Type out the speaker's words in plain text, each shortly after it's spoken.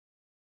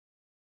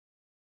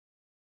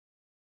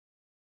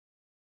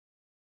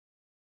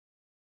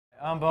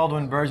I'm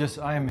Baldwin Berges.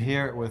 I am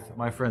here with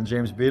my friend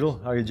James Beadle.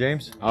 How are you,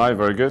 James? Hi,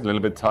 very good. A little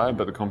bit tired,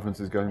 but the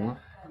conference is going well.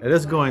 It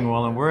is going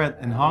well, and we're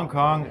in Hong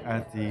Kong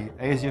at the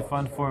Asia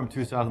FundForum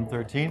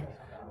 2013.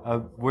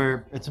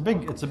 It's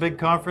a big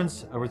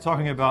conference. We're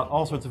talking about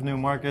all sorts of new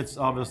markets.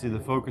 Obviously, the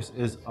focus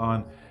is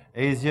on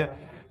Asia,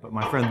 but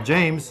my friend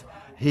James,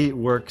 he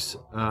works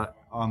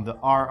on the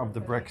R of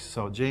the BRICS.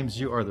 So James,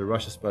 you are the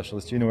Russia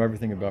specialist. You know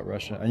everything about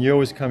Russia, and you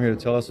always come here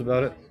to tell us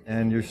about it.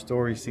 And your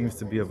story seems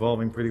to be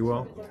evolving pretty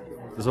well.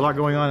 There's a lot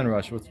going on in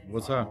Russia.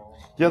 What's that?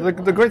 Yeah, the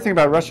great thing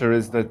about Russia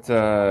is that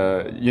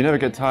you never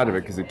get tired of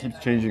it because it keeps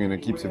changing and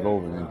it keeps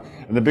evolving.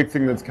 And the big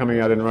thing that's coming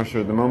out in Russia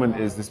at the moment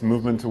is this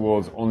movement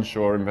towards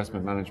onshore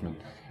investment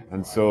management.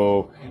 And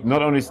so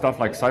not only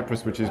stuff like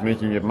Cyprus, which is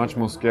making it much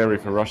more scary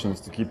for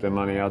Russians to keep their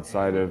money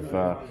outside of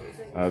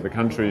the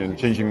country and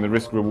changing the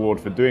risk reward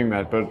for doing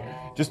that, but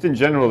just in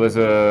general there's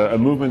a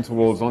movement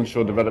towards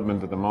onshore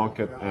development of the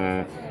market,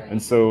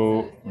 and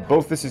so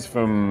both this is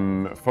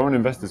from foreign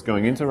investors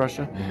going into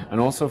Russia and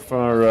also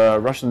for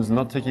Russians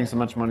not taking so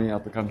much money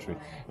out the country.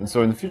 And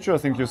so in the future I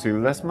think you'll see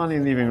less money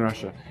leaving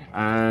Russia,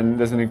 and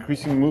there's an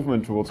increasing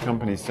movement towards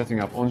companies setting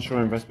up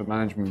onshore investment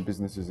management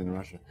businesses in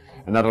Russia,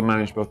 and that'll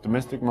manage both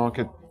domestic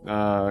market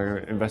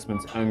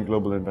investments and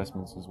global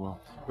investments as well.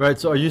 Right,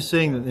 so you're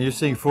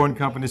seeing foreign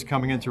companies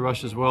coming into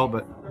Russia as well,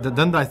 but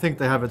then I think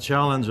they have a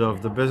challenge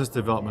of the business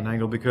development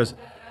angle, because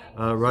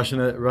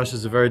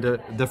Russia's a very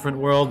different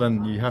world,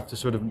 and you have to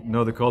sort of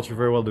know the culture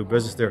very well, do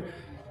business there.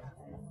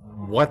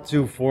 What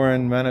do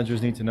foreign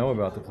managers need to know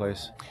about the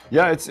place?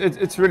 Yeah,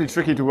 it's really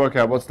tricky to work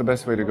out what's the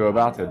best way to go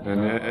about it.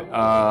 And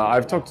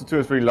I've talked to 2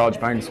 or 3 large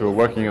banks who are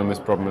working on this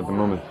problem at the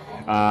moment.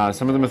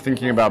 Some of them are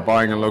thinking about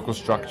buying a local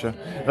structure.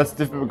 That's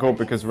difficult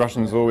because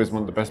Russians always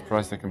want the best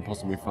price they can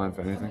possibly find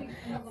for anything.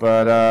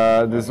 But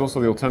there's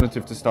also the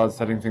alternative to start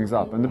setting things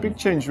up. And the big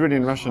change really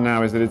in Russia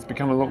now is that it's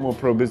become a lot more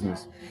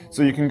pro-business.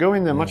 So you can go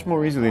in there much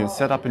more easily and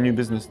set up a new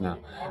business now.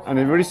 And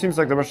it really seems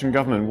like the Russian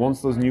government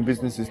wants those new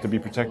businesses to be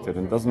protected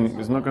and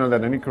is not going to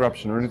let any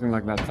corruption or anything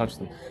like that touch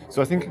them.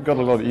 So I think it got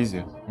a lot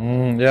easier.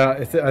 Yeah,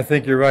 I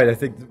think you're right. I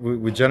think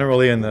we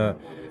generally in the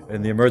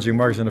emerging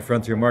markets and the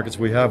frontier markets,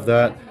 we have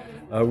that.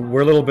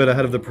 We're a little bit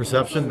ahead of the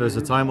perception. There's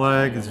a time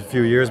lag. There's a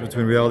few years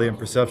between reality and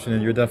perception,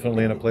 and you're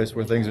definitely in a place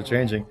where things are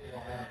changing.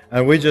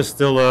 And we just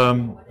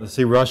still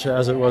see Russia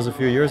as it was a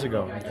few years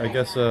ago. I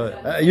guess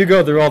you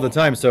go there all the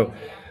time, so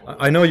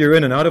I know you're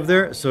in and out of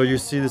there, so you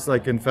see this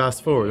like in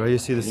fast forward, right? You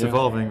see this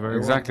evolving very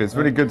exactly. well. It's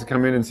really good to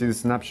come in and see the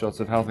snapshots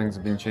of how things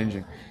have been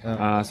changing.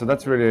 So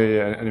that's really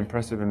an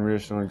impressive and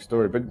reassuring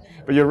story. But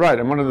you're right,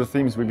 and one of the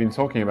themes we've been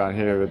talking about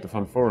here at the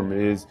FundForum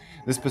is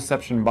this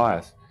perception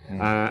bias.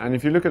 And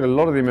if you look at a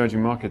lot of the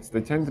emerging markets, they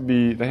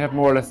have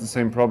more or less the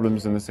same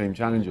problems and the same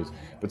challenges,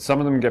 but some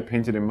of them get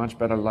painted in much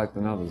better light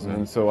than others.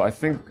 And so I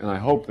think, and I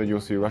hope that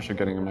you'll see Russia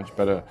getting a much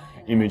better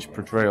image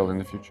portrayal in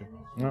the future.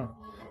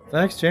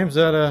 Thanks, James.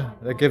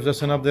 That gives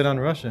us an update on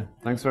Russia.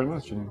 Thanks very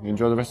much, and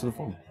enjoy the rest of the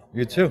forum.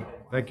 You too.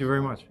 Thank you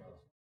very much.